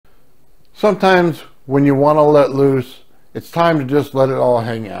Sometimes when you want to let loose, it's time to just let it all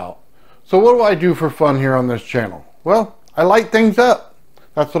hang out. So what do I do for fun here on this channel? Well, I light things up.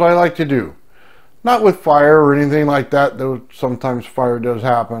 That's what I like to do. Not with fire or anything like that, though sometimes fire does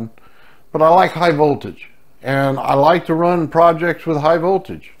happen. But I like high voltage, and I like to run projects with high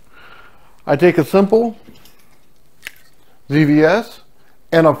voltage. I take a simple ZVS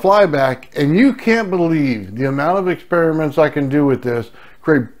and a Flyback, and you can't believe the amount of experiments I can do with this.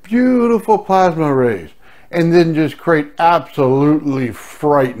 Create beautiful plasma arrays, and then just create absolutely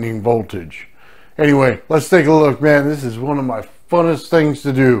frightening voltage. Anyway, let's take a look, man. This is one of my funnest things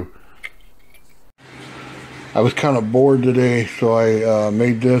to do. I was kind of bored today, so I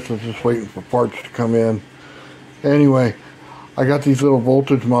made this. I was just waiting for parts to come in. Anyway, I got these little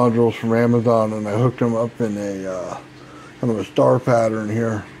voltage modules from Amazon, and I hooked them up in a kind of a star pattern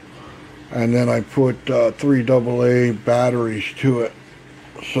here. And then I put 3 AA batteries to it.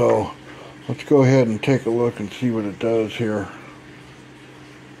 So let's go ahead and take a look and see what it does here.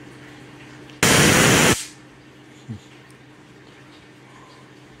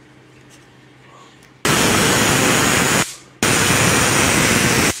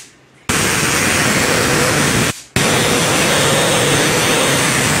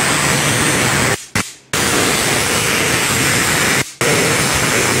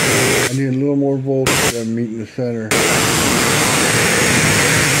 I need a little more voltage to meet in the center.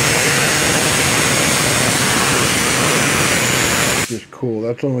 Just cool.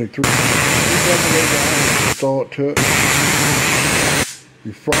 That's only 3. That's all it took.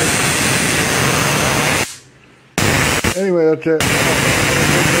 You fried it. Anyway, that's it.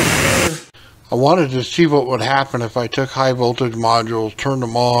 I wanted to see what would happen if I took high voltage modules, turned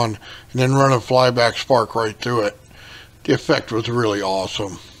them on, and then run a Flyback spark right through it. The effect was really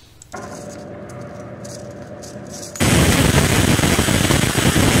awesome.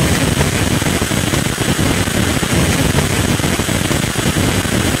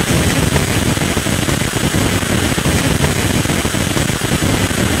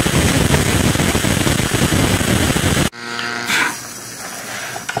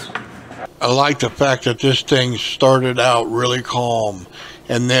 I like the fact that this thing started out really calm,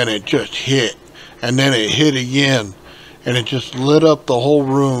 and then it just hit, and then it hit again, and it just lit up the whole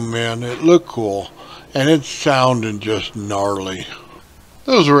room, man. It looked cool, and it sounded just gnarly.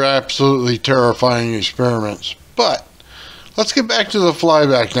 Those were absolutely terrifying experiments, but let's get back to the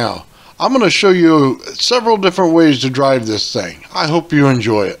Flyback now. I'm going to show you several different ways to drive this thing. I hope you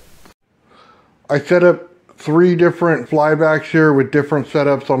enjoy it. I set up 3 different Flybacks here with different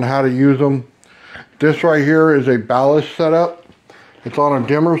setups on how to use them. This right here is a ballast setup. It's on a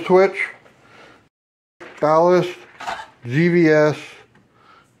dimmer switch. Ballast, ZVS.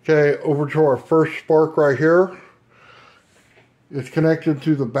 Okay, over to our first spark right here. It's connected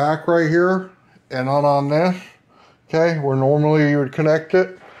to the back right here and on this. Okay, where normally you would connect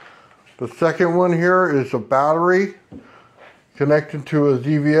it. The second one here is a battery connected to a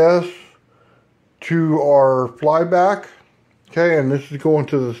ZVS to our Flyback. Okay, and this is going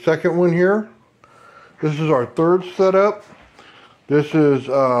to the second one here. This is our third setup. This is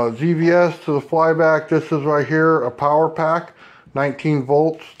ZVS to the Flyback. This is right here a power pack, 19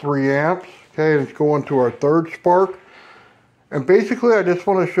 volts, 3 amps. Okay, and it's going to our third spark. And basically I just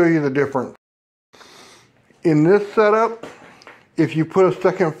want to show you the difference. In this setup, if you put a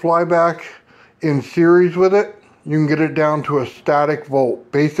second Flyback in series with it, you can get it down to a static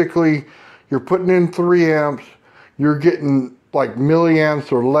volt. Basically, you're putting in 3 amps, you're getting like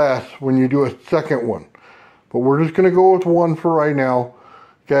milliamps or less when you do a second one. But we're just going to go with one for right now,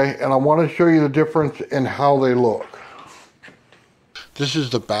 okay? And I want to show you the difference in how they look. This is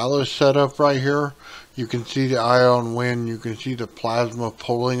the ballast setup right here. You can see the ion wind, you can see the plasma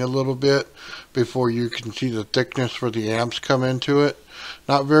pulling a little bit before you can see the thickness where the amps come into it.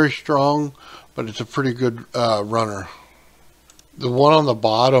 Not very strong, but it's a pretty good runner. The one on the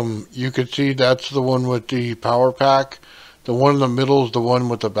bottom, you can see that's the one with the power pack. The one in the middle is the one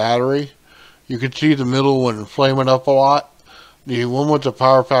with the battery. You can see the middle one flaming up a lot. The one with the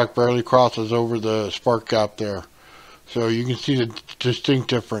power pack barely crosses over the spark gap there. So you can see the distinct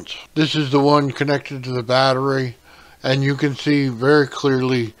difference. This is the one connected to the battery, and you can see very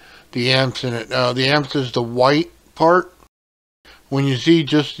clearly the amps in it. Now the amps is the white part. When you see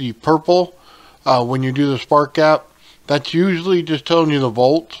just the purple, when you do the spark gap, that's usually just telling you the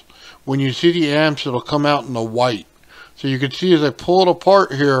volts. When you see the amps, it'll come out in the white. So you can see as I pull it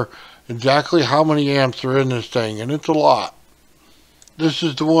apart here, exactly how many amps are in this thing, and it's a lot. This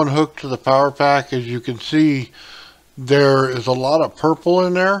is the one hooked to the power pack. As you can see, there is a lot of purple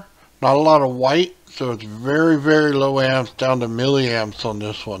in there, not a lot of white, so it's very, very low amps, down to milliamps on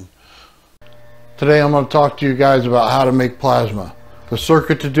this one. Today I'm going to talk to you guys about how to make plasma, the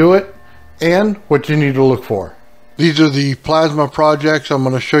circuit to do it, and what you need to look for. These are the plasma projects I'm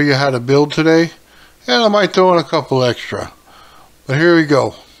going to show you how to build today, and I might throw in a couple extra. But here we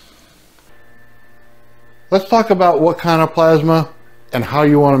go. Let's talk about what kind of plasma and how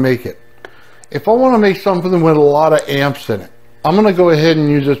you want to make it. If I want to make something with a lot of amps in it, I'm going to go ahead and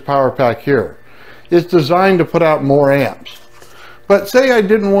use this power pack here. It's designed to put out more amps. But say I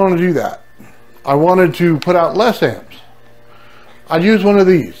didn't want to do that. I wanted to put out less amps. I'd use one of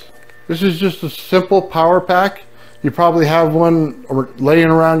these. This is just a simple power pack. You probably have one laying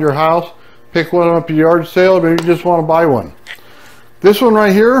around your house. Pick one up at a yard sale, maybe you just want to buy one. This one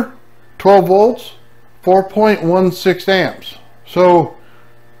right here, 12 volts, 4.16 amps. So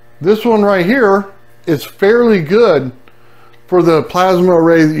this one right here is fairly good for the plasma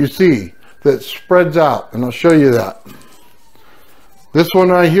array that you see that spreads out, and I'll show you that. This one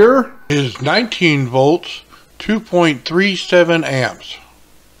right here is 19 volts, 2.37 amps.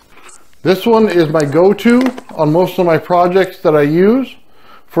 This one is my go-to on most of my projects that I use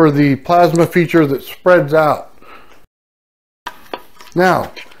for the plasma feature that spreads out.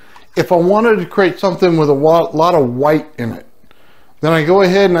 Now, if I wanted to create something with a lot of white in it, then I go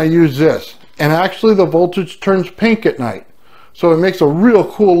ahead and I use this. And actually the voltage turns pink at night. So it makes a real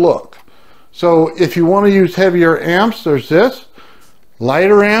cool look. So if you want to use heavier amps, there's this.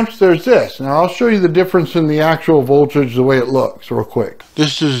 Lighter amps, there's this. Now I'll show you the difference in the actual voltage, the way it looks real quick.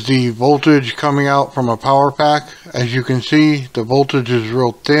 This is the voltage coming out from a power pack. As you can see, the voltage is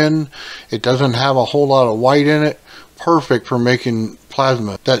real thin. It doesn't have a whole lot of white in it. Perfect for making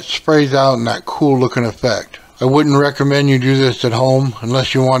plasma that sprays out in that cool looking effect. I wouldn't recommend you do this at home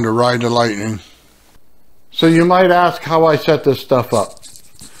unless you want to ride the lightning. So you might ask how I set this stuff up.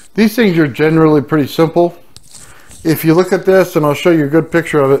 These things are generally pretty simple. If you look at this, and I'll show you a good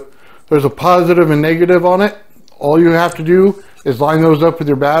picture of it, there's a positive and negative on it. All you have to do is line those up with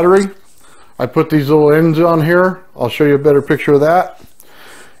your battery. I put these little ends on here. I'll show you a better picture of that.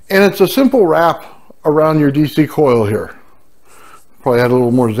 And it's a simple wrap around your DC coil here. Probably had a little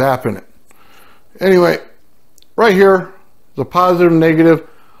more zap in it. Anyway, right here, the positive and negative.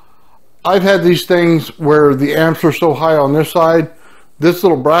 I've had these things where the amps are so high on this side, this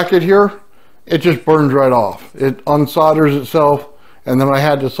little bracket here, it just burns right off. It unsolders itself, and then I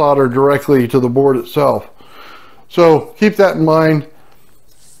had to solder directly to the board itself. So keep that in mind.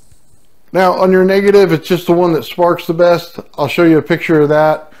 Now on your negative, it's just the one that sparks the best. I'll show you a picture of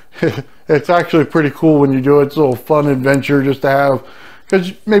that. It's actually pretty cool when you do it. It's a little fun adventure just to have,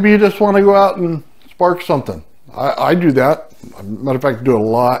 because maybe you just want to go out and spark something. I do that. Matter of fact, I do it a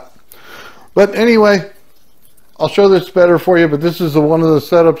lot. But anyway, I'll show this better for you, but this is one of the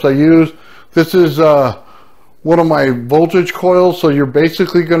setups I use. This is one of my voltage coils, so you're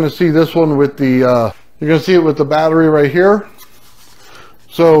basically going to see this one with the, you're going to see it with the battery right here.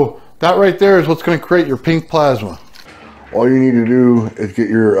 So that right there is what's going to create your pink plasma. All you need to do is get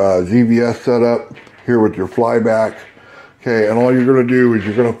your ZVS set up here with your Flyback. Okay, and all you're going to do is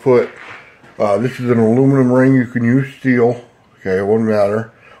you're going to put, this is an aluminum ring. You can use steel, okay, it won't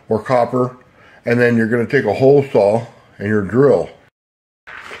matter, or copper. And then you're going to take a hole saw and your drill.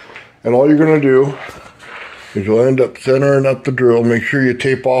 And all you're going to do is you'll end up centering up the drill. Make sure you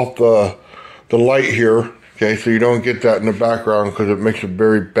tape off the light here, okay, so you don't get that in the background because it makes a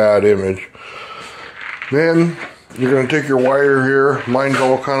very bad image. Then you're going to take your wire here. Mine's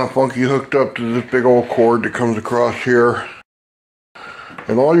all kind of funky hooked up to this big old cord that comes across here.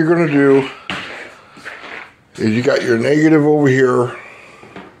 And all you're going to do is you got your negative over here.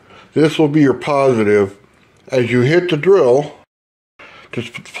 This will be your positive. As you hit the drill,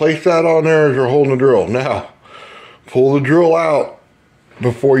 just place that on there as you're holding the drill. Now, pull the drill out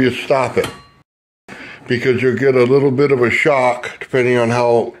before you stop it, because you'll get a little bit of a shock depending on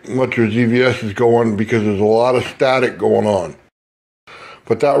how much your ZVS is going, because there's a lot of static going on.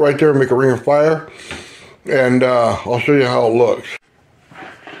 Put that right there and make a ring of fire, and I'll show you how it looks.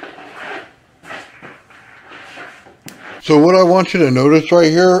 So what I want you to notice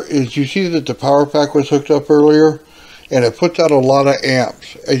right here is you see that the power pack was hooked up earlier, and it puts out a lot of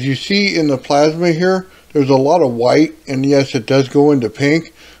amps. As you see in the plasma here, there's a lot of white, and yes, it does go into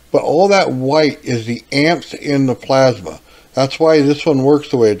pink, but all that white is the amps in the plasma. That's why this one works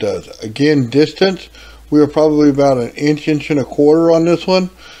the way it does. Again, distance, we are probably about an inch and a quarter on this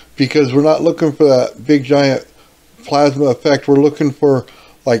one, because we're not looking for that big giant plasma effect. We're looking for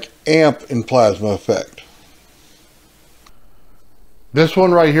like amp in plasma effect. This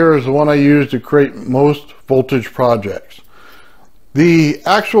one right here is the one I use to create most voltage projects. The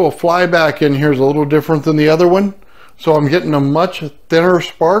actual Flyback in here is a little different than the other one, so I'm getting a much thinner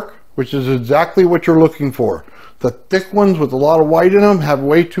spark, which is exactly what you're looking for. The thick ones with a lot of white in them have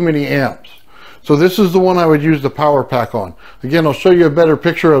way too many amps. So this is the one I would use the power pack on. Again, I'll show you a better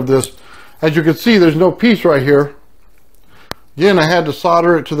picture of this. As you can see, there's no piece right here. Again, I had to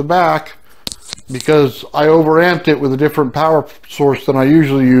solder it to the back because I overamped it with a different power source than I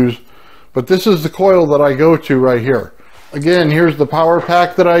usually use. But this is the coil that I go to right here. Again, here's the power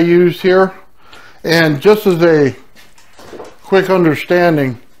pack that I use here. And just as a quick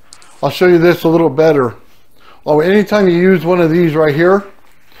understanding, I'll show you this a little better. Oh, anytime you use one of these right here,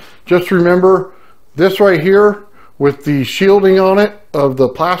 just remember this right here with the shielding on it of the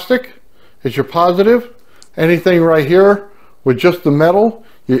plastic is your positive. Anything right here with just the metal,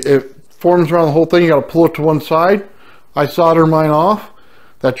 it forms around the whole thing. You got to pull it to one side. I solder mine off.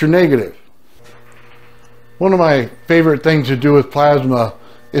 That's your negative. One of my favorite things to do with plasma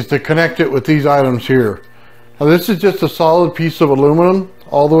is to connect it with these items here. Now this is just a solid piece of aluminum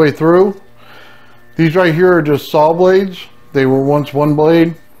all the way through. These right here are just saw blades. They were once one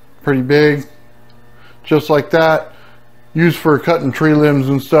blade, pretty big, just like that, used for cutting tree limbs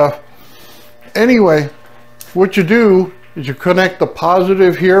and stuff. Anyway, what you do is you connect the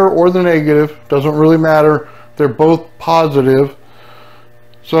positive here or the negative, doesn't really matter, they're both positive.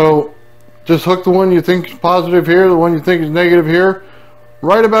 So just hook the one you think is positive here, the one you think is negative here.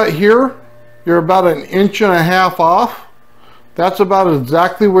 Right about here, you're about 1.5 inches off. That's about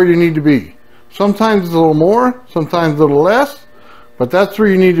exactly where you need to be. Sometimes a little more, sometimes a little less, but that's where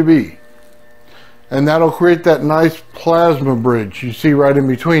you need to be. And that'll create that nice plasma bridge you see right in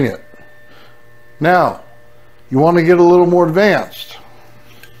between it. Now, you want to get a little more advanced.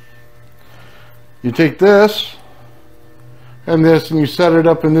 You take this and this and you set it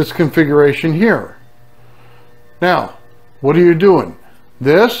up in this configuration here. Now, what are you doing?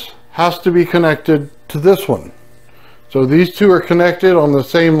 This has to be connected to this one. So these two are connected on the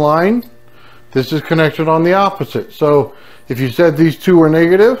same line. This is connected on the opposite. So if you said these two were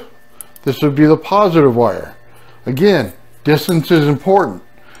negative, this would be the positive wire. Again, distance is important.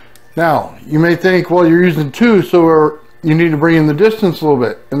 Now, you may think, well, you're using two, so you need to bring in the distance a little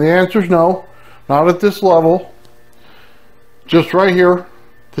bit. And the answer is no, not at this level. Just right here.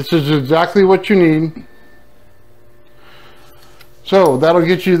 This is exactly what you need. So that'll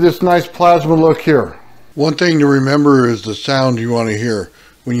get you this nice plasma look here. One thing to remember is the sound you want to hear.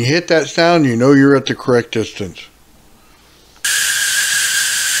 When you hit that sound, you know you're at the correct distance.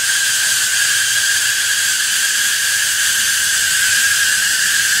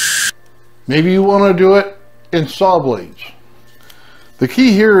 Maybe you want to do it in saw blades. The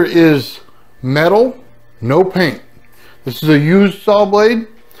key here is metal, no paint. This is a used saw blade,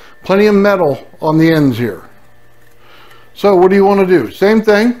 plenty of metal on the ends here. So what do you want to do? Same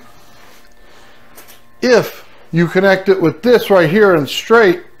thing. If you connect it with this right here and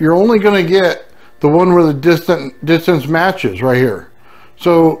straight, you're only going to get the one where the distance matches right here.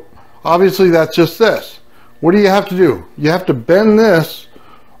 So obviously that's just this. What do you have to do? You have to bend this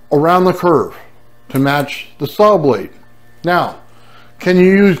around the curve to match the saw blade. Now, can you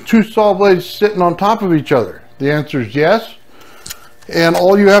use two saw blades sitting on top of each other? The answer is yes. And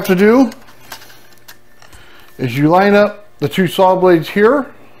all you have to do is you line up the two saw blades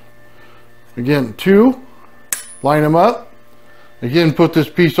here. Again, two. Line them up. Again, put this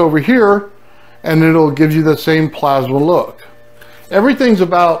piece over here and it'll give you the same plasma look. Everything's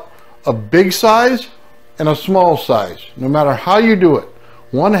about a big size and a small size. No matter how you do it,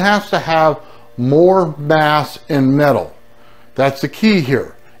 one has to have more mass in metal. That's the key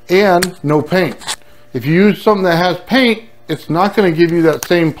here. And no paint. If you use something that has paint, it's not going to give you that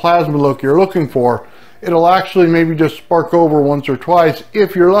same plasma look you're looking for. It'll actually maybe just spark over once or twice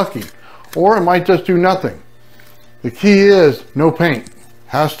if you're lucky. Or it might just do nothing. The key is no paint.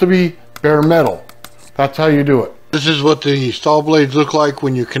 Has to be bare metal. That's how you do it. This is what the saw blades look like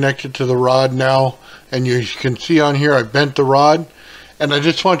when you connect it to the rod now. And you can see on here I bent the rod. And I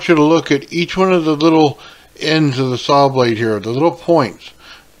just want you to look at each one of the little ends of the saw blade here, the little points.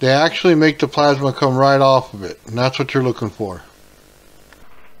 They actually make the plasma come right off of it. And that's what you're looking for.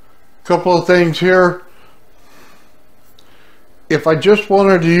 Couple of things here. If I just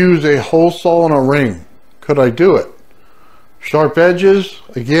wanted to use a hole saw and a ring, could I do it? Sharp edges,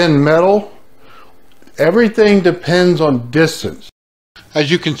 again metal. Everything depends on distance. As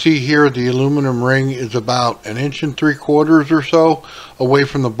you can see here, the aluminum ring is about 1.75 inches or so away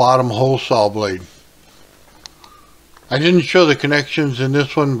from the bottom hole saw blade. I didn't show the connections in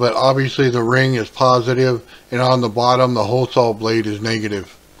this one, but obviously the ring is positive and on the bottom the hole saw blade is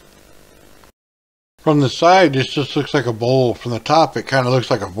negative. From the side, this just looks like a bowl. From the top, it kind of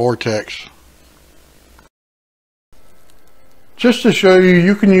looks like a vortex. Just to show you,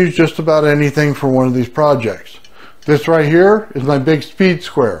 you can use just about anything for one of these projects. This right here is my big speed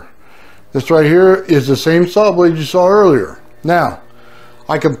square. This right here is the same saw blade you saw earlier. Now,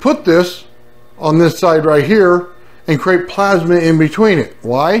 I can put this on this side right here and create plasma in between it.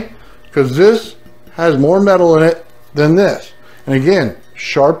 Why? Because this has more metal in it than this. And again,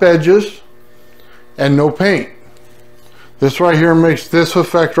 sharp edges and no paint. This right here makes this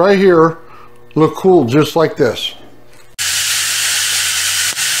effect right here look cool, just like this.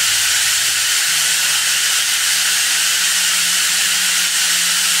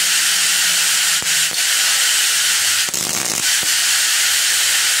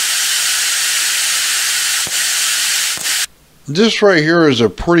 This right here is a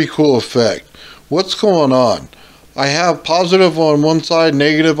pretty cool effect. What's going on? I have positive on one side,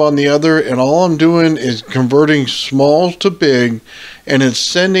 negative on the other, and all I'm doing is converting small to big, and it's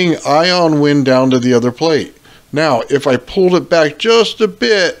sending ion wind down to the other plate. Now, if I pulled it back just a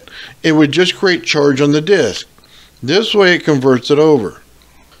bit, it would just create charge on the disc. This way it converts it over.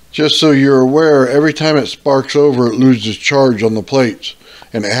 Just so you're aware, every time it sparks over, it loses charge on the plates,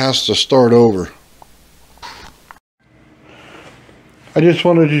 and it has to start over. I just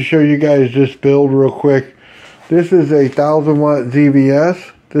wanted to show you guys this build real quick. This is a 1000 watt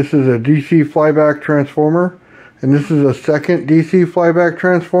ZVS. This is a DC flyback transformer. And this is a second DC flyback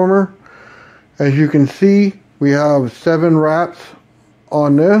transformer. As you can see, we have 7 wraps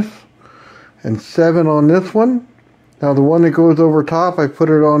on this and 7 on this one. Now the one that goes over top, I put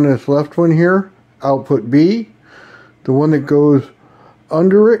it on this left one here, output B. The one that goes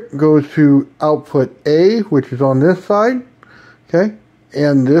under it goes to output A, which is on this side. Okay,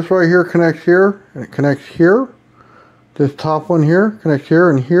 and this right here connects here, and it connects here. This top one here connects here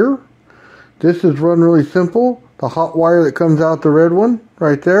and here. This is run really simple. The hot wire that comes out the red one,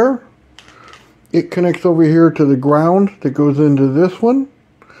 right there, it connects over here to the ground that goes into this one.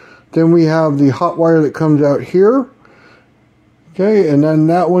 Then we have the hot wire that comes out here. Okay, and then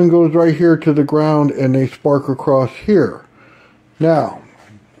that one goes right here to the ground, and they spark across here. Now,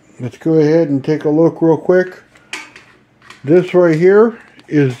 let's go ahead and take a look real quick. This right here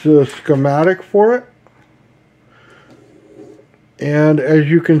is the schematic for it. And as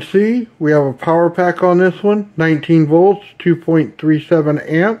you can see, we have a power pack on this one, 19 volts,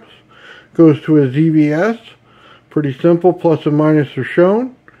 2.37 amps. Goes to a ZVS. Pretty simple, plus and minus are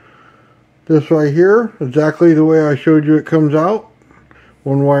shown. This right here, exactly the way I showed you it comes out.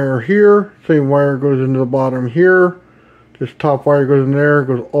 One wire here, same wire goes into the bottom here. This top wire goes in there,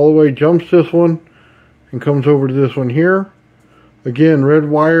 goes all the way, jumps this one, and comes over to this one here. Again, red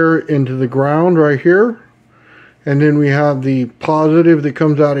wire into the ground right here. And then we have the positive that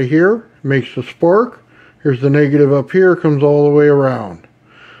comes out of here, makes the spark. Here's the negative up here, comes all the way around.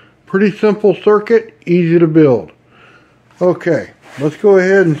 Pretty simple circuit, easy to build. Okay, let's go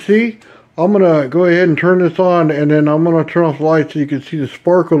ahead and see. I'm going to go ahead and turn this on, and then I'm going to turn off the light so you can see the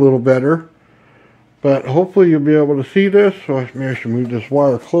spark a little better. But hopefully you'll be able to see this. So maybe I should move this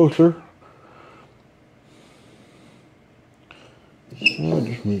wire closer. I'll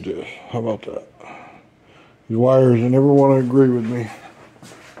just move this. How about that? These wires, they never want to agree with me.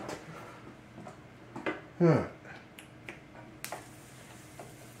 Huh.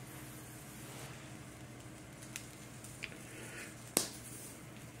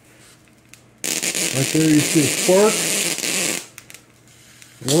 Right there you see a spark.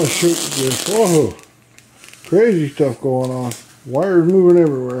 I want to shoot this. Whoa! Crazy stuff going on. Wires moving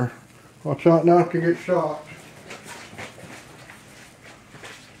everywhere. Watch out not to get shocked.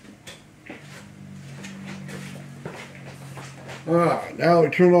 Alright, now we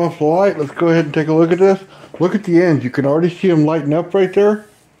turn off the light. Let's go ahead and take a look at this. Look at the ends. You can already see them lighting up right there.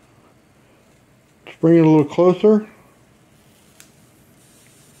 Let's bring it a little closer.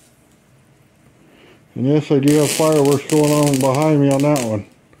 And yes, I do have fireworks going on behind me on that one.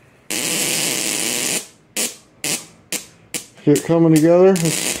 See it coming together?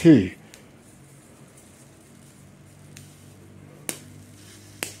 Let's see.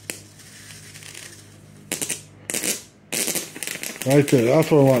 Right there,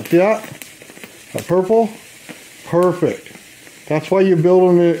 that's what I want. See that? That purple? Perfect. That's why you're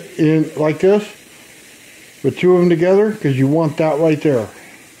building it in like this, with 2 of them together, because you want that right there.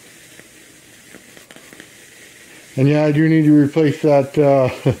 And yeah, I do need to replace that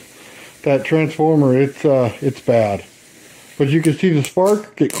that transformer. It's bad. But you can see the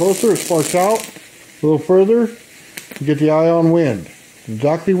spark. Get closer, it sparks out. A little further, you get the ion wind.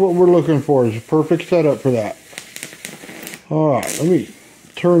 Exactly what we're looking for. Is a perfect setup for that. Alright, let me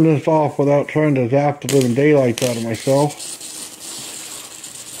turn this off without trying to zap the living daylights out of myself.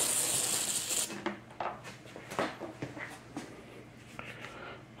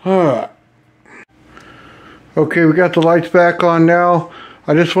 Alright. Okay, we got the lights back on now.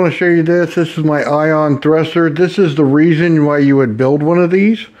 I just want to show you this. This is my ion thruster. This is the reason why you would build one of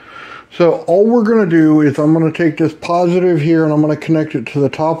these. So all we're going to do is I'm going to take this positive here and I'm going to connect it to the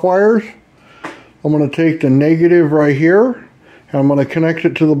top wires. I'm going to take the negative right here and I'm going to connect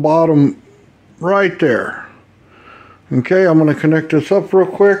it to the bottom right there. Okay, I'm going to connect this up real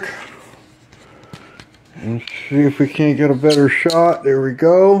quick. Let's see if we can't get a better shot. There we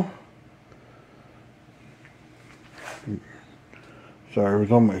go. Sorry, it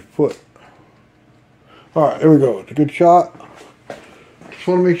was on my foot. Alright, there we go. It's a good shot. Just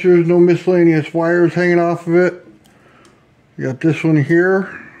want to make sure there's no miscellaneous wires hanging off of it. You got this one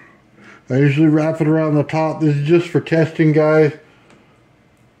here. I usually wrap it around the top. This is just for testing, guys.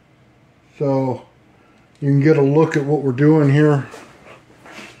 So you can get a look at what we're doing here.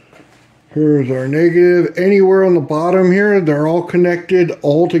 Here's our negative. Anywhere on the bottom here, they're all connected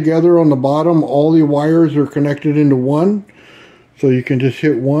all together on the bottom. All the wires are connected into one. So you can just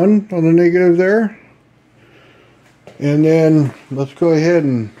hit one on the negative there. And then let's go ahead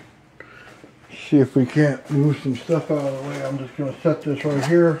and see if we can't move some stuff out of the way. I'm just going to set this right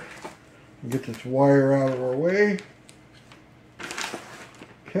here and get this wire out of our way.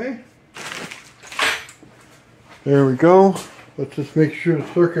 Okay. There we go. Let's just make sure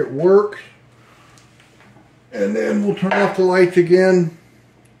the circuit works. And then we'll turn off the lights again.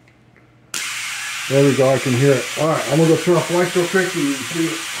 There we go, I can hear it. Alright, I'm going to go turn off the lights real quick and you can see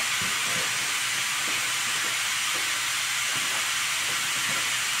it.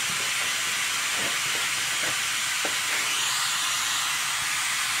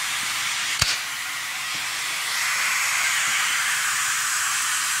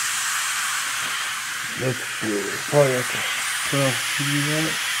 Let's see, probably have to turn off the TV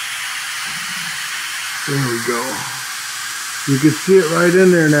light. There we go. You can see it right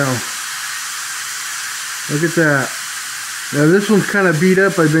in there now. Look at that. Now this one's kind of beat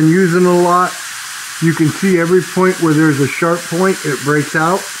up. I've been using it a lot. You can see every point where there's a sharp point, it breaks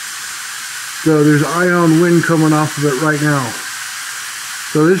out. So there's ion wind coming off of it right now.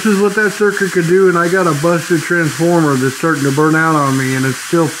 So this is what that circuit could do, and I got a busted transformer that's starting to burn out on me and it's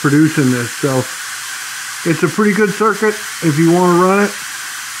still producing this. So it's a pretty good circuit if you want to run it.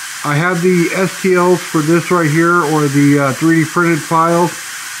 I have the STLs for this right here, or the 3D printed files,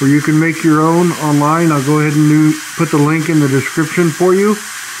 where you can make your own online. I'll go ahead and put the link in the description for you.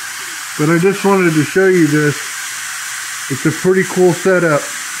 But I just wanted to show you this. It's a pretty cool setup,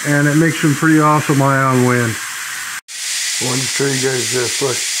 and it makes some pretty awesome ion wind. I wanted to show you guys this.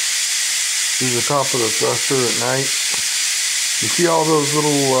 Look, this is the top of the thruster at night. You see all those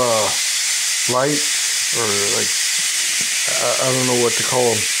little lights, or like, I don't know what to call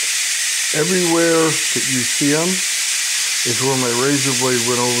them. Everywhere that you see them is where my razor blade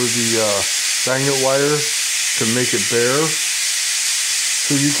went over the magnet wire to make it bare.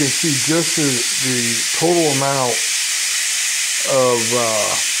 So you can see just the total amount of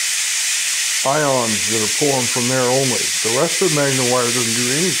ions that are pulling from there only. The rest of the magnet wire doesn't do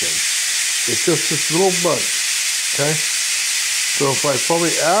anything. It's just this little bunch, okay? So if I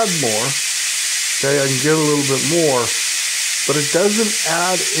probably add more, okay, I can get a little bit more, but it doesn't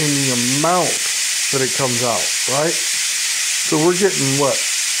add in the amount that it comes out, right? So we're getting what,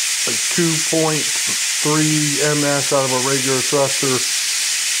 like 2.3 ms out of a regular thruster,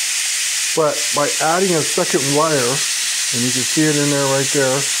 but by adding a second wire, and you can see it in there right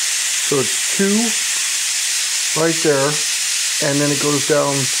there, so it's 2 right there, and then it goes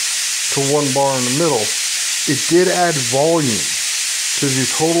down to 1 bar in the middle. It did add volume to the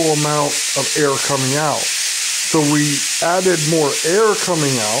total amount of air coming out. So we added more air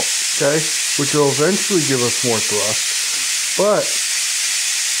coming out, okay, which will eventually give us more thrust. But,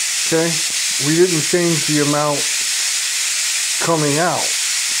 okay, we didn't change the amount coming out.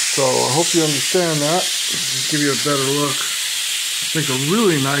 So I hope you understand that. Give you a better look. Make a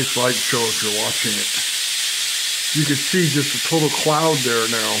really nice light show if you're watching it. You can see just a total cloud there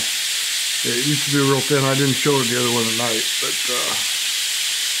now. It used to be real thin. I didn't show it the other one at night. But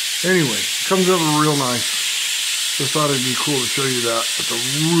anyway, it comes out real nice. Just thought it'd be cool to show you that. It's a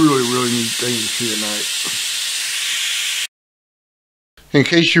really, really neat thing to see at night. In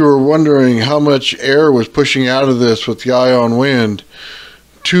case you were wondering how much air was pushing out of this with the ion wind,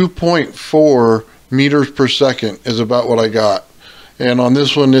 2.4 meters per second is about what I got. And on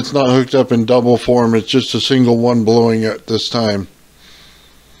this one, it's not hooked up in double form. It's just a single one blowing at this time.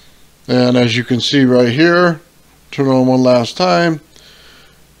 And as you can see right here, turn on one last time.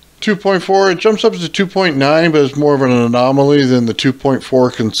 2.4, it jumps up to 2.9, but it's more of an anomaly than the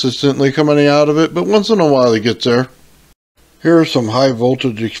 2.4 consistently coming out of it, but once in a while it gets there. Here are some high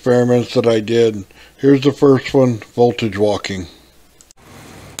voltage experiments that I did. Here's the first one, voltage walking.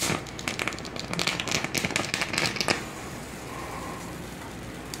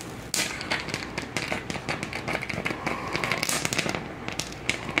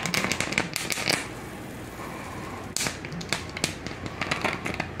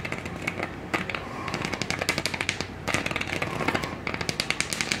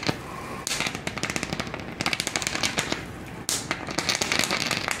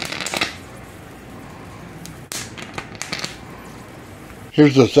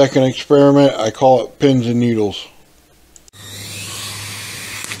 Here's the second experiment. I call it pins and needles.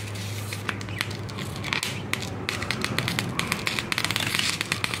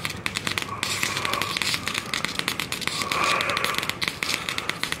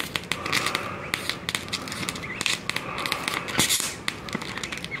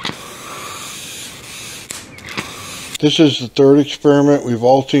 This is the third experiment. We've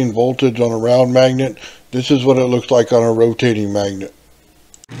all seen voltage on a round magnet. This is what it looks like on a rotating magnet.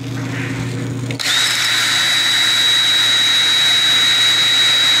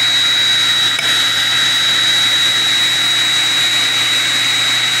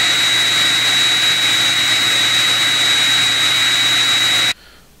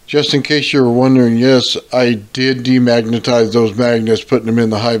 Just in case you were wondering, yes, I did demagnetize those magnets, putting them in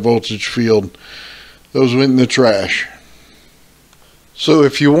the high voltage field. Those went in the trash. So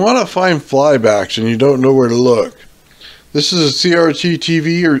if you want to find flybacks and you don't know where to look, this is a CRT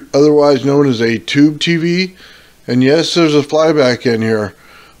TV, or otherwise known as a tube TV. And yes, there's a flyback in here.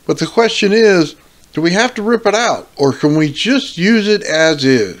 But the question is, do we have to rip it out, or can we just use it as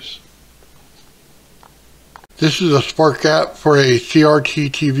is? This is a spark gap for a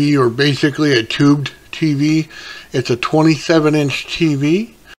CRT TV, or basically a tubed TV. It's a 27-inch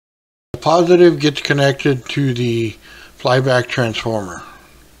TV. The positive gets connected to the flyback transformer.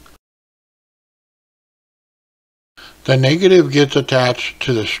 The negative gets attached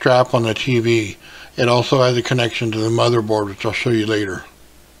to the strap on the TV. It also has a connection to the motherboard, which I'll show you later.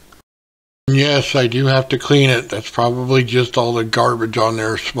 And yes, I do have to clean it. That's probably just all the garbage on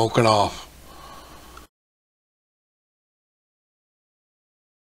there smoking off.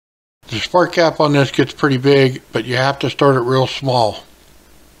 The spark gap on this gets pretty big, but you have to start it real small.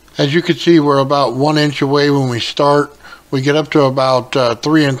 As you can see, we're about 1 inch away when we start. We get up to about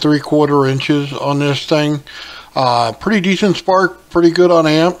 3 3/4 inches on this thing. Pretty decent spark, pretty good on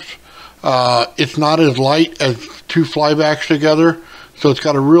amps. It's not as light as two flybacks together, so it's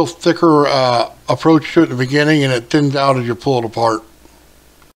got a real thicker approach to it in the beginning, and it thins out as you pull it apart.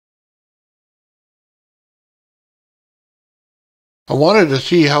 I wanted to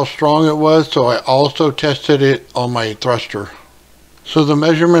see how strong it was, so I also tested it on my thruster. So the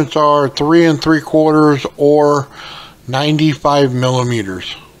measurements are 3 3/4 or 95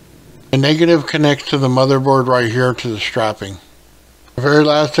 millimeters. The negative connects to the motherboard right here to the strapping. The very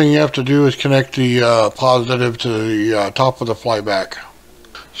last thing you have to do is connect the positive to the top of the flyback.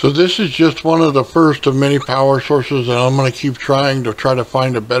 So this is just one of the first of many power sources, and I'm going to keep trying to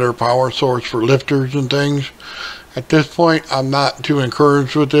find a better power source for lifters and things. At this point, I'm not too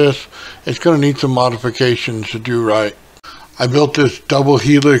encouraged with this. It's going to need some modifications to do right. I built this double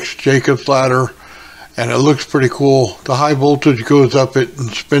helix Jacob's ladder, and it looks pretty cool. The high voltage goes up it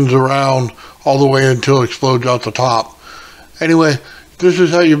and spins around all the way until it explodes out the top. Anyway, this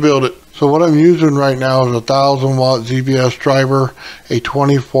is how you build it. So what I'm using right now is a 1000 watt ZBS driver, a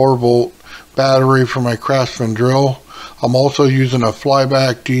 24 volt battery for my Craftsman drill. I'm also using a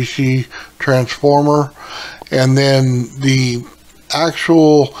flyback DC transformer, and then the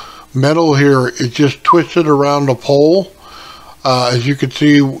actual metal here is just twisted around a pole. As you can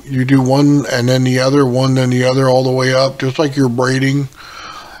see, you do one and then the other, one then the other, all the way up, just like you're braiding,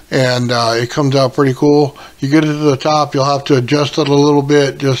 and it comes out pretty cool. You get it to the top, you'll have to adjust it a little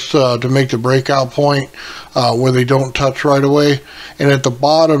bit just to make the breakout point where they don't touch right away. And at the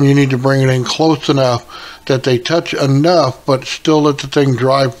bottom, you need to bring it in close enough that they touch enough, but still let the thing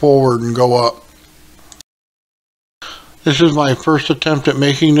drive forward and go up. This is my first attempt at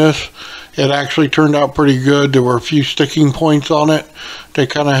making this. It actually turned out pretty good. There were a few sticking points on it. They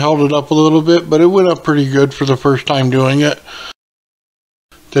kind of held it up a little bit, but it went up pretty good for the first time doing it.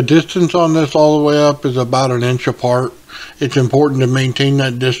 The distance on this all the way up is about 1 inch apart. It's important to maintain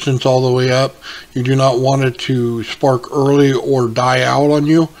that distance all the way up. You do not want it to spark early or die out on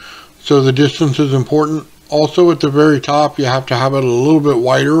you, so the distance is important. Also, at the very top, you have to have it a little bit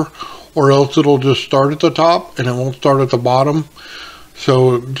wider, or else it'll just start at the top and it won't start at the bottom.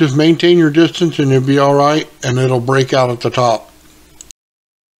 So just maintain your distance and you'll be alright, and it'll break out at the top.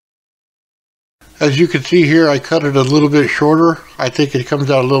 As you can see here, I cut it a little bit shorter. I think it comes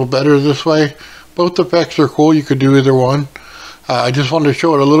out a little better this way. Both effects are cool. You could do either one. I just wanted to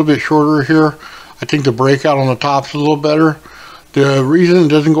show it a little bit shorter here. I think the breakout on the top is a little better. The reason it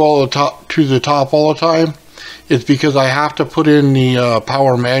doesn't go all to the top all the time is because I have to put in the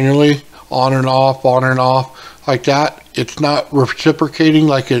power manually, on and off like that. It's not reciprocating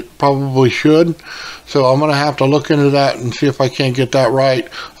like it probably should. So I'm going to have to look into that and see if I can't get that right.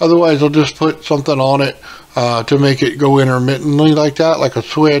 Otherwise, I'll just put something on it to make it go intermittently like that, like a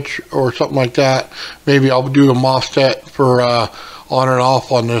switch or something like that. Maybe I'll do a MOSFET for on and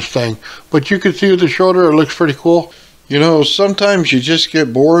off on this thing. But you can see with the shoulder, it looks pretty cool. You know, sometimes you just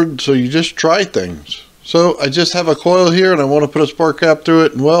get bored, so you just try things. So I just have a coil here and I want to put a spark cap through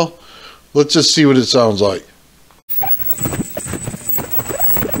it, and well, let's just see what it sounds like.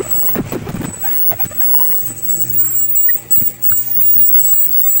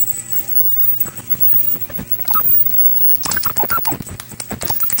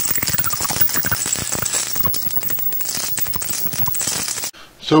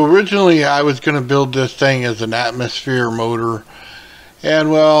 So originally I was going to build this thing as an atmosphere motor,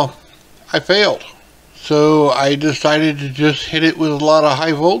 and well, I failed. So I decided to just hit it with a lot of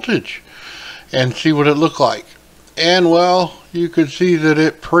high voltage and see what it looked like. And well, you could see that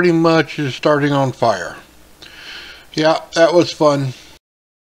it pretty much is starting on fire. Yeah, that was fun.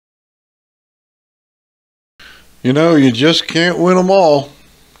 You know, you just can't win them all.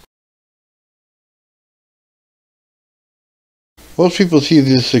 Most people see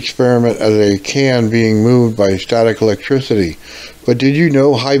this experiment as a can being moved by static electricity, but did you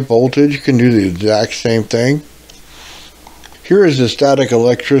know high voltage can do the exact same thing? Here is the static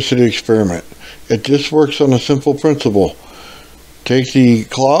electricity experiment. It just works on a simple principle. Take the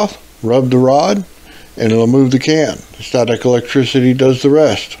cloth, rub the rod, and it'll move the can. Static electricity does the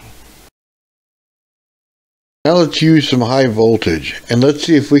rest. Now let's use some high voltage, and let's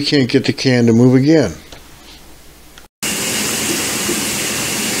see if we can't get the can to move again.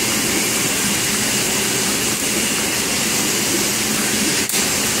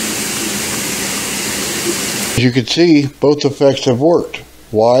 As you can see, both effects have worked.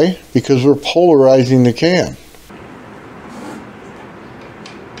 Why? Because we're polarizing the can.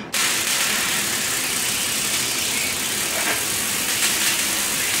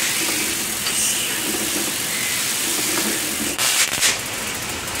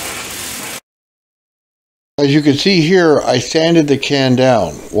 As you can see here, I sanded the can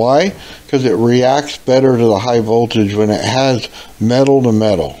down. Why? Because it reacts better to the high voltage when it has metal to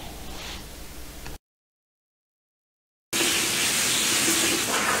metal.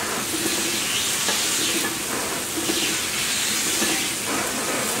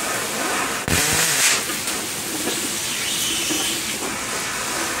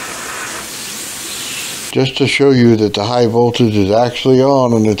 Just to show you that the high voltage is actually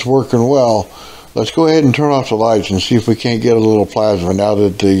on and it's working well, let's go ahead and turn off the lights and see if we can't get a little plasma now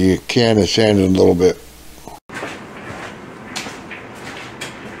that the can is sanded a little bit.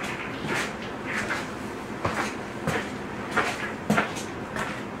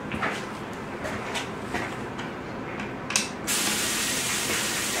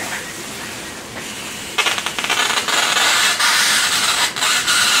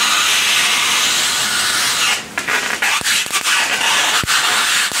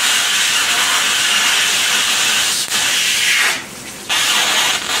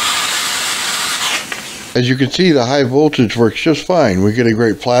 As you can see, the high voltage works just fine. We get a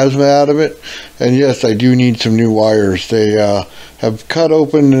great plasma out of it. And yes, I do need some new wires. They have cut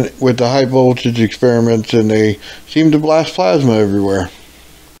open with the high voltage experiments and they seem to blast plasma everywhere.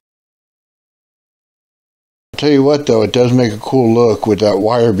 I'll tell you what though, it does make a cool look with that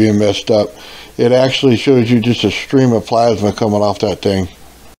wire being messed up. It actually shows you just a stream of plasma coming off that thing.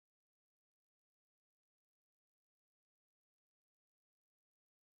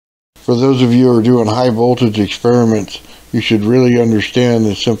 For those of you who are doing high voltage experiments, you should really understand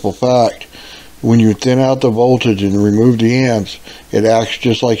this simple fact. When you thin out the voltage and remove the amps, it acts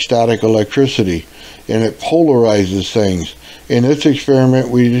just like static electricity, and it polarizes things. In this experiment,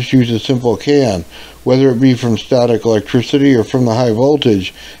 we just use a simple can. Whether it be from static electricity or from the high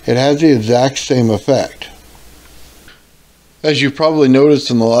voltage, it has the exact same effect. As you probably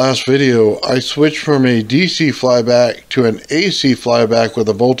noticed in the last video, I switched from a DC flyback to an AC flyback with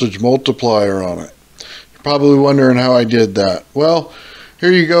a voltage multiplier on it. You're probably wondering how I did that. Well,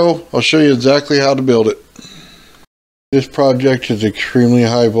 here you go. I'll show you exactly how to build it. This project is extremely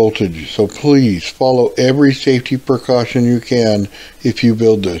high voltage, so please follow every safety precaution you can if you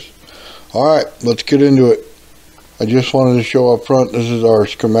build this. Alright, let's get into it. I just wanted to show up front, this is our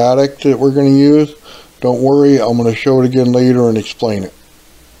schematic that we're going to use. Don't worry, I'm going to show it again later and explain it.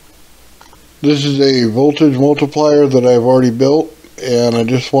 This is a voltage multiplier that I've already built, and I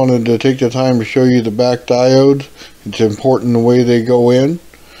just wanted to take the time to show you the back diodes. It's important the way they go in.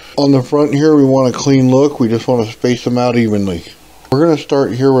 On the front here, we want a clean look. We just want to space them out evenly. We're going to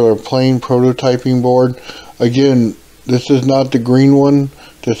start here with our plain prototyping board. Again, this is not the green one.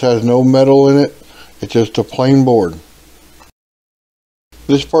 This has no metal in it. It's just a plain board.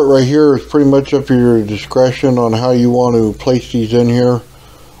 This part right here is pretty much up to your discretion on how you want to place these in here.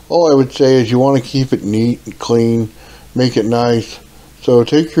 All I would say is you want to keep it neat and clean, make it nice. So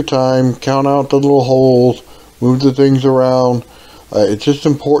take your time, count out the little holes, move the things around. It's just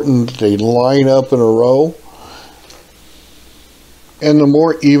important that they line up in a row. And the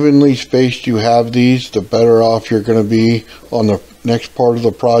more evenly spaced you have these, the better off you're going to be on the next part of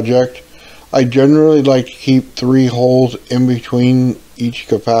the project. I generally like to keep 3 holes in between each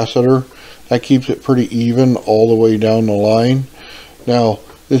capacitor. That keeps it pretty even all the way down the line. Now,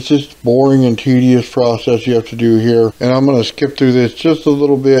 it's just boring and tedious process you have to do here. And I'm going to skip through this just a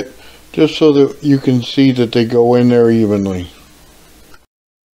little bit, just so that you can see that they go in there evenly.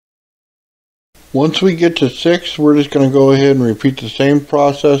 Once we get to 6, we're just going to go ahead and repeat the same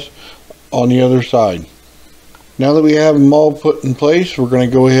process on the other side. Now that we have them all put in place, we're going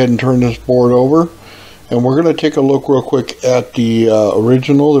to go ahead and turn this board over. And we're going to take a look real quick at the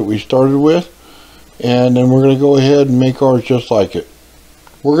original that we started with. And then we're going to go ahead and make ours just like it.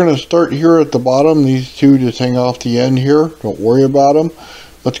 We're going to start here at the bottom. These two just hang off the end here. Don't worry about them.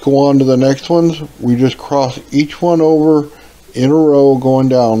 Let's go on to the next ones. We just cross each one over in a row going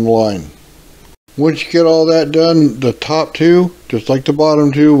down the line. Once you get all that done, the top 2, just like the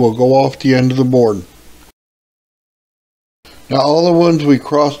bottom 2, will go off the end of the board. Now all the ones we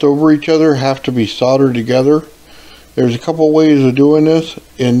crossed over each other have to be soldered together. There's a couple ways of doing this.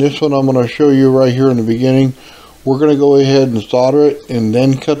 In this one I'm going to show you right here in the beginning. We're going to go ahead and solder it and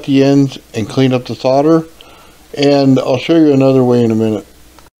then cut the ends and clean up the solder. And I'll show you another way in a minute.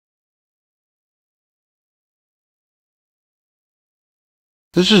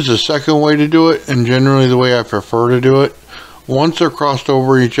 This is the second way to do it, and generally the way I prefer to do it. Once they're crossed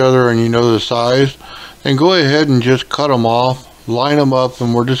over each other and you know the size, then go ahead and just cut them off, line them up,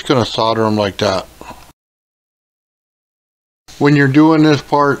 and we're just going to solder them like that. When you're doing this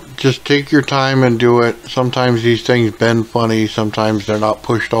part, just take your time and do it. Sometimes these things bend funny, sometimes they're not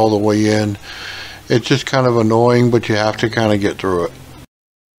pushed all the way in. It's just kind of annoying, but you have to kind of get through it.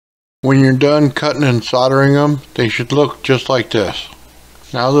 When you're done cutting and soldering them, they should look just like this.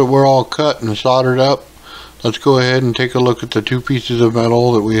 Now that we're all cut and soldered up, let's go ahead and take a look at the 2 pieces of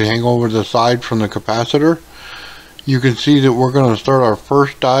metal that we hang over the side from the capacitor. You can see that we're going to start our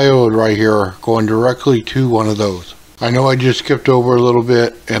first diode right here, going directly to one of those. I know I just skipped over a little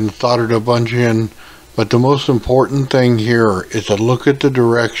bit and soldered a bunch in, but the most important thing here is to look at the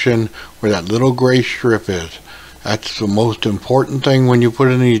direction where that little gray strip is. That's the most important thing when you put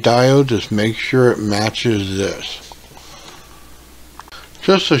in these diodes, is make sure it matches this.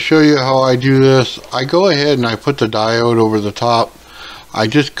 Just to show you how I do this, I go ahead and I put the diode over the top. I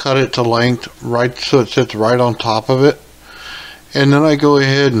just cut it to length, right so it sits right on top of it. And then I go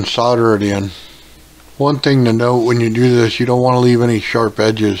ahead and solder it in. One thing to note when you do this, you don't want to leave any sharp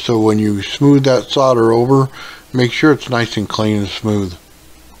edges. So when you smooth that solder over, make sure it's nice and clean and smooth.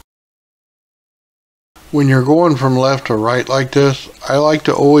 When you're going from left to right like this, I like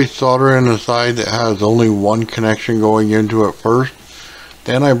to always solder in the side that has only one connection going into it first.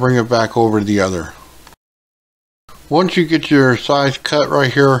 Then I bring it back over to the other. Once you get your size cut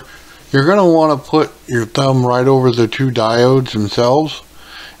right here, you're going to want to put your thumb right over the 2 diodes themselves.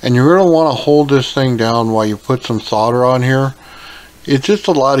 And you're going to want to hold this thing down while you put some solder on here. It's just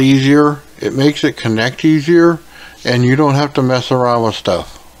a lot easier. It makes it connect easier. And you don't have to mess around with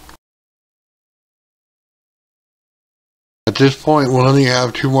stuff. At this point, we'll only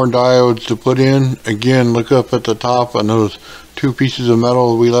have 2 more diodes to put in. Again, look up at the top on those 2 pieces of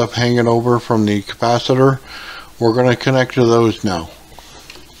metal we left hanging over from the capacitor. We're going to connect to those now.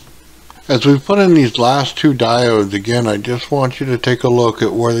 As we put in these last 2 diodes, again, I just want you to take a look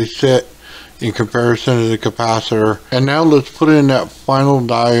at where they sit in comparison to the capacitor. And now let's put in that final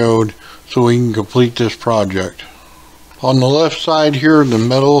diode so we can complete this project. On the left side here, the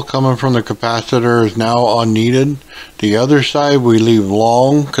metal coming from the capacitor is now unneeded. The other side we leave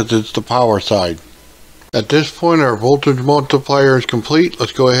long because it's the power side. At this point, our voltage multiplier is complete.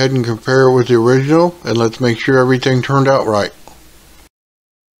 Let's go ahead and compare it with the original, and let's make sure everything turned out right.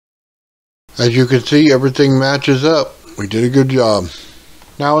 As you can see, everything matches up. We did a good job.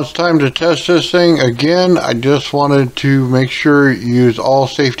 Now it's time to test this thing. Again, I just wanted to make sure you use all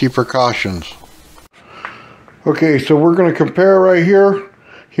safety precautions. Okay, so we're going to compare right here.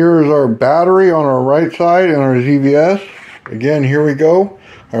 Here is our battery on our right side and our ZVS. Again, here we go.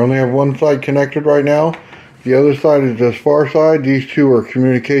 I only have one side connected right now. The other side is this far side. These two are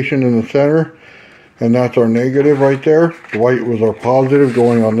communication in the center. And that's our negative right there. The white was our positive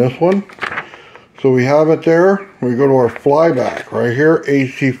going on this one. So we have it there. We go to our flyback right here,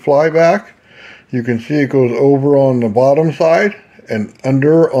 AC flyback. You can see it goes over on the bottom side and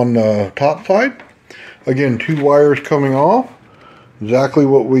under on the top side. Again, two wires coming off. Exactly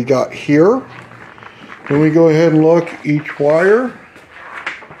what we got here. Then we go ahead and look each wire.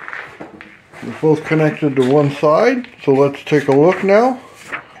 They're both connected to one side. So let's take a look now.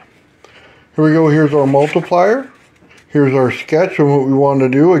 Here we go. Here's our multiplier. Here's our sketch of what we want to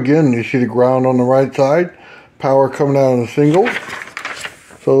do. Again, you see the ground on the right side. Power coming out of the single.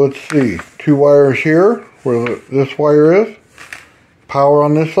 So let's see. Two wires here where this wire is. Power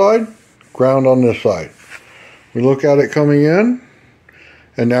on this side. Ground on this side. We look at it coming in.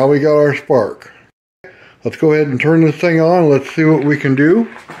 And now we got our spark. Let's go ahead and turn this thing on. Let's see what we can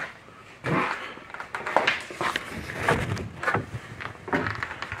do.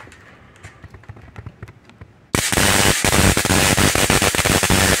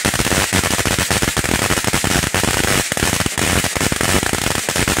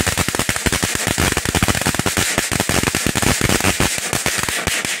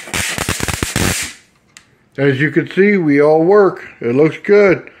 As you can see, we all work. It looks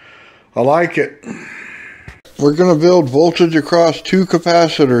good. I like it. We're going to build voltage across two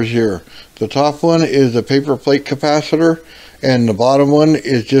capacitors here. The top one is a paper plate capacitor, and the bottom one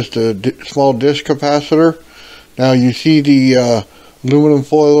is just a small disc capacitor. Now you see the aluminum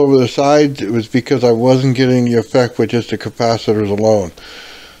foil over the sides. It was because I wasn't getting the effect with just the capacitors alone.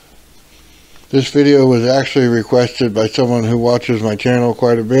 This video was actually requested by someone who watches my channel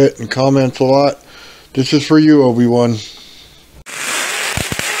quite a bit and comments a lot. This is for you, Obi-Wan.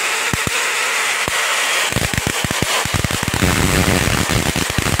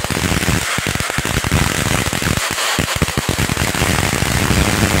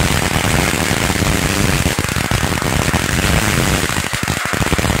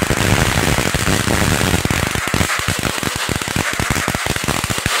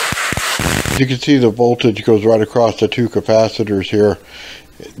 You can see the voltage goes right across the two capacitors here.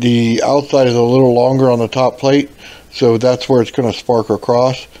 The outside is a little longer on the top plate, so that's where it's going to spark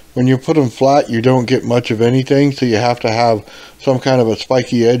across. When you put them flat, you don't get much of anything, so you have to have some kind of a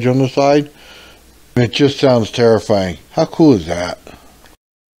spiky edge on the side. And it just sounds terrifying. How cool is that?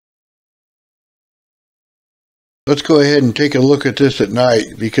 Let's go ahead and take a look at this at night,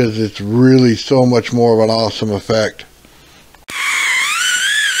 because it's really so much more of an awesome effect.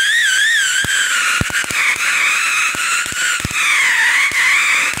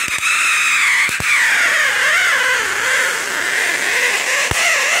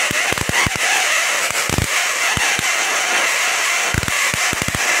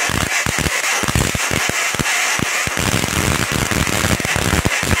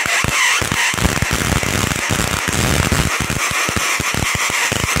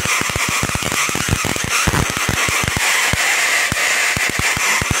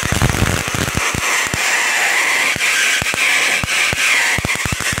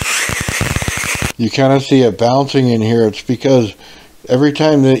 You kind of see it bouncing in here. It's because every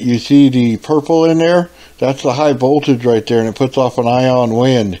time that you see the purple in there, that's the high voltage right there, and it puts off an ion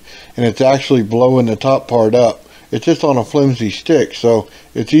wind, and it's actually blowing the top part up. It's just on a flimsy stick, so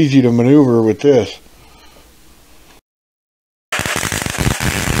it's easy to maneuver with this.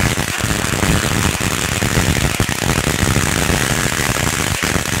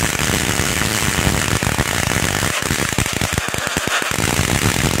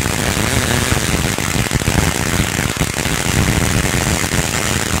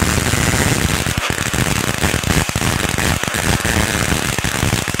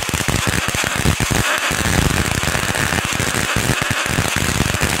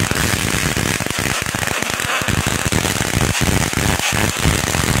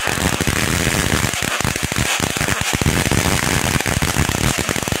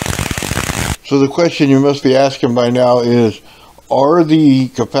 So the question you must be asking by now is, are the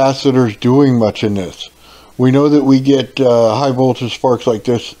capacitors doing much in this? We know that we get high voltage sparks like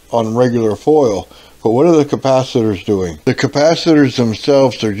this on regular foil, but what are the capacitors doing? The capacitors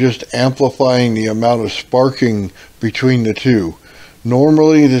themselves are just amplifying the amount of sparking between the two.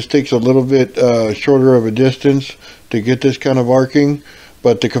 Normally this takes a little bit shorter of a distance to get this kind of arcing,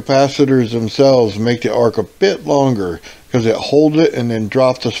 but the capacitors themselves make the arc a bit longer because it holds it and then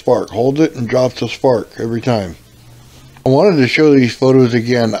drops the spark, holds it and drops the spark every time. I wanted to show these photos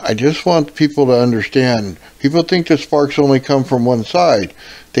again. I just want people to understand. People think the sparks only come from one side.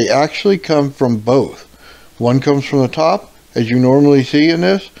 They actually come from both. One comes from the top, as you normally see in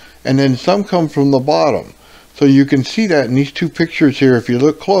this, and then some come from the bottom. So you can see that in these two pictures here. If you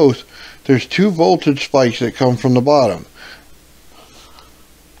look close, there's two voltage spikes that come from the bottom.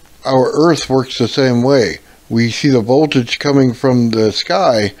 Our Earth works the same way. We see the voltage coming from the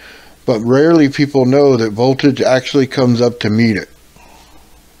sky, but rarely people know that voltage actually comes up to meet it.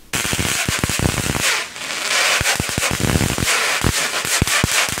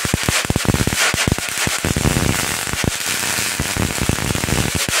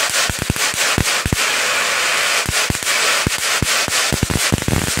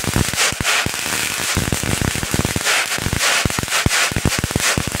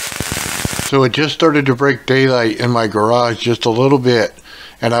 So it just started to break daylight in my garage just a little bit,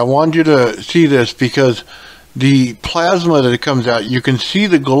 and I want you to see this because the plasma that it comes out, you can see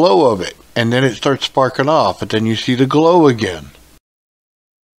the glow of it, and then it starts sparking off, but then you see the glow again.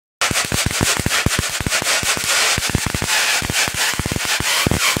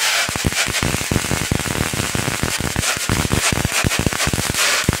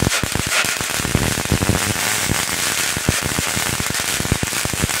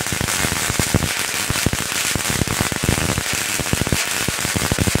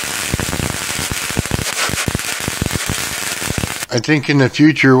 I think in the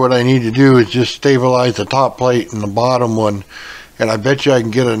future what I need to do is just stabilize the top plate and the bottom one, and I bet you I can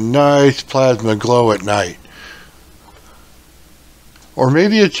get a nice plasma glow at night. Or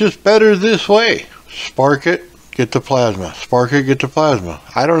maybe it's just better this way. Spark it, get the plasma. Spark it, get the plasma.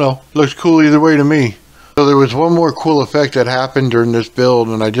 I don't know. Looks cool either way to me. So there was one more cool effect that happened during this build,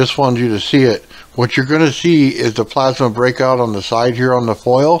 and I just wanted you to see it. What you're going to see is the plasma break out on the side here on the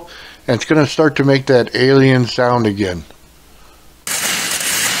foil, and it's going to start to make that alien sound again.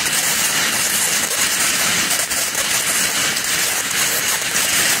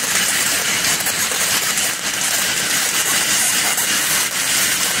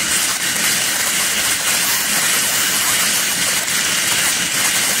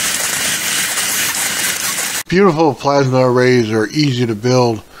 Beautiful plasma arrays are easy to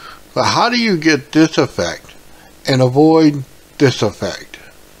build, but how do you get this effect and avoid this effect?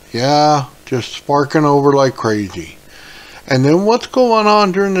 Yeah, just sparking over like crazy. And then what's going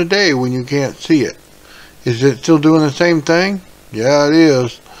on during the day when you can't see it? Is it still doing the same thing? Yeah, it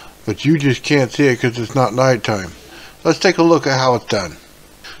is, but you just can't see it because it's not nighttime. Let's take a look at how it's done.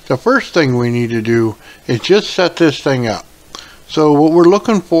 The first thing we need to do is just set this thing up. So what we're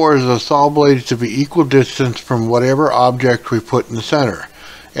looking for is the saw blades to be equal distance from whatever object we put in the center.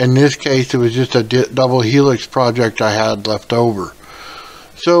 In this case, it was just a double helix project I had left over.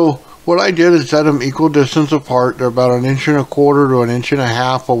 So what I did is set them equal distance apart. They're about 1.25 inches to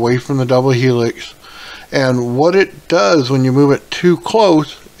 1.5 inches away from the double helix. And what it does when you move it too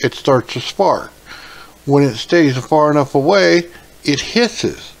close, it starts to spark. When it stays far enough away, it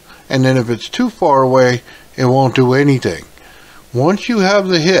hisses. And then if it's too far away, it won't do anything. Once you have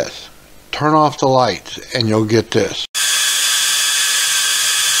the hiss, turn off the lights and you'll get this.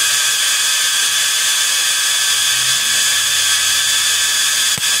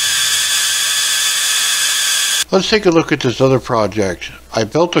 Let's take a look at this other project. I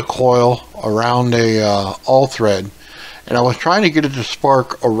built a coil around a all thread, and I was trying to get it to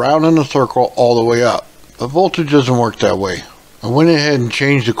spark around in a circle all the way up. But voltage doesn't work that way. I went ahead and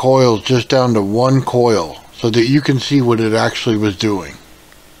changed the coils just down to one coil, so that you can see what it actually was doing.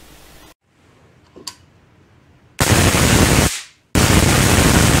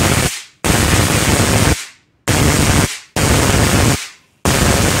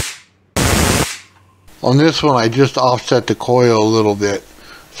 On this one I just offset the coil a little bit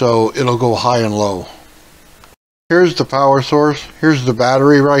so it'll go high and low. Here's the power source. Here's the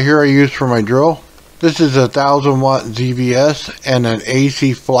battery right here I used for my drill. This is a 1000-watt ZVS and an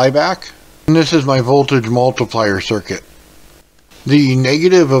AC Flyback. And this is my voltage multiplier circuit. The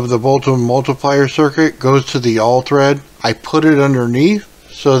negative of the voltage multiplier circuit goes to the all thread. I put it underneath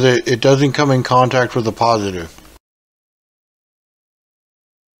so that it doesn't come in contact with the positive.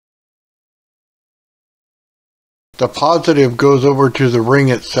 The positive goes over to the ring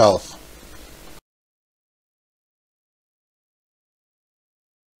itself.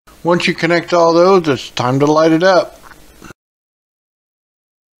 Once you connect all those, it's time to light it up.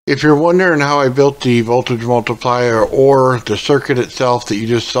 If you're wondering how I built the voltage multiplier or the circuit itself that you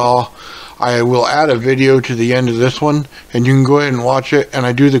just saw, I will add a video to the end of this one, and you can go ahead and watch it, and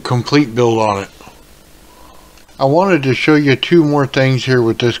I do the complete build on it. I wanted to show you two more things here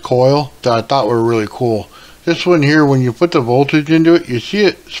with this coil that I thought were really cool. This one here, when you put the voltage into it, you see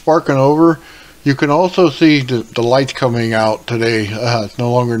it sparking over. You can also see the lights coming out today. It's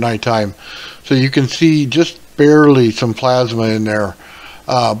no longer nighttime. So you can see just barely some plasma in there.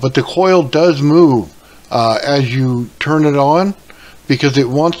 But the coil does move as you turn it on because it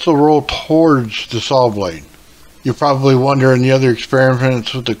wants to roll towards the saw blade. You're probably wondering the other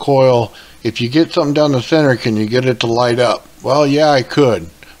experiments with the coil, if you get something down the center, can you get it to light up? Well, yeah, I could.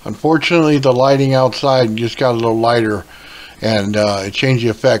 Unfortunately, the lighting outside just got a little lighter and it changed the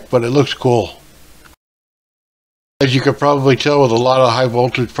effect, but it looks cool. As you could probably tell with a lot of high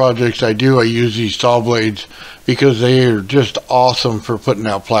voltage projects I do, I use these saw blades because they are just awesome for putting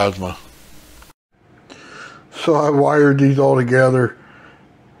out plasma. So I wired these all together.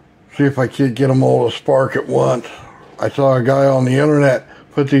 See if I can't get them all to spark at once. I saw a guy on the internet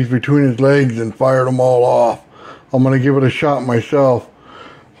put these between his legs and fired them all off. I'm going to give it a shot myself.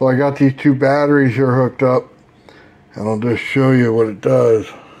 So I got these two batteries here hooked up, and I'll just show you what it does.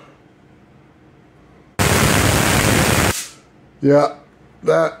 Yeah,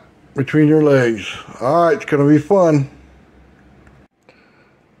 that between your legs. Alright, it's going to be fun.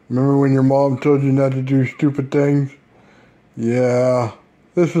 Remember when your mom told you not to do stupid things? Yeah,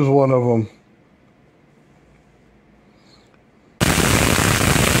 this is one of them.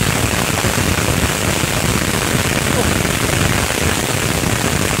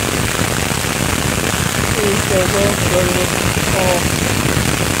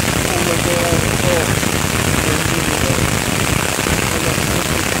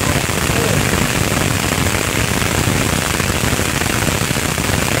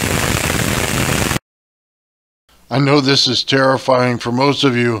 I know this is terrifying for most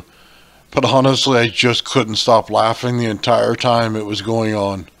of you, but honestly, I just couldn't stop laughing the entire time it was going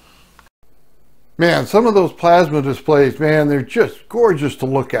on. Man, some of those plasma displays, man, they're just gorgeous to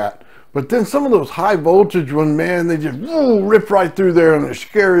look at. But then some of those high voltage ones, man, they just rip right through there and they're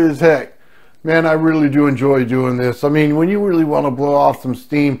scary as heck. Man, I really do enjoy doing this. I mean, when you really want to blow off some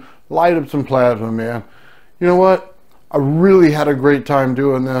steam, light up some plasma, man. You know what? I really had a great time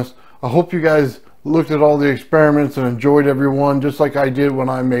doing this. I hope you guys looked at all the experiments and enjoyed every one just like I did when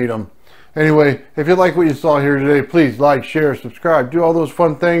I made them. Anyway, if you like what you saw here today, please like, share, subscribe, do all those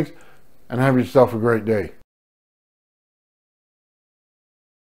fun things, and have yourself a great day.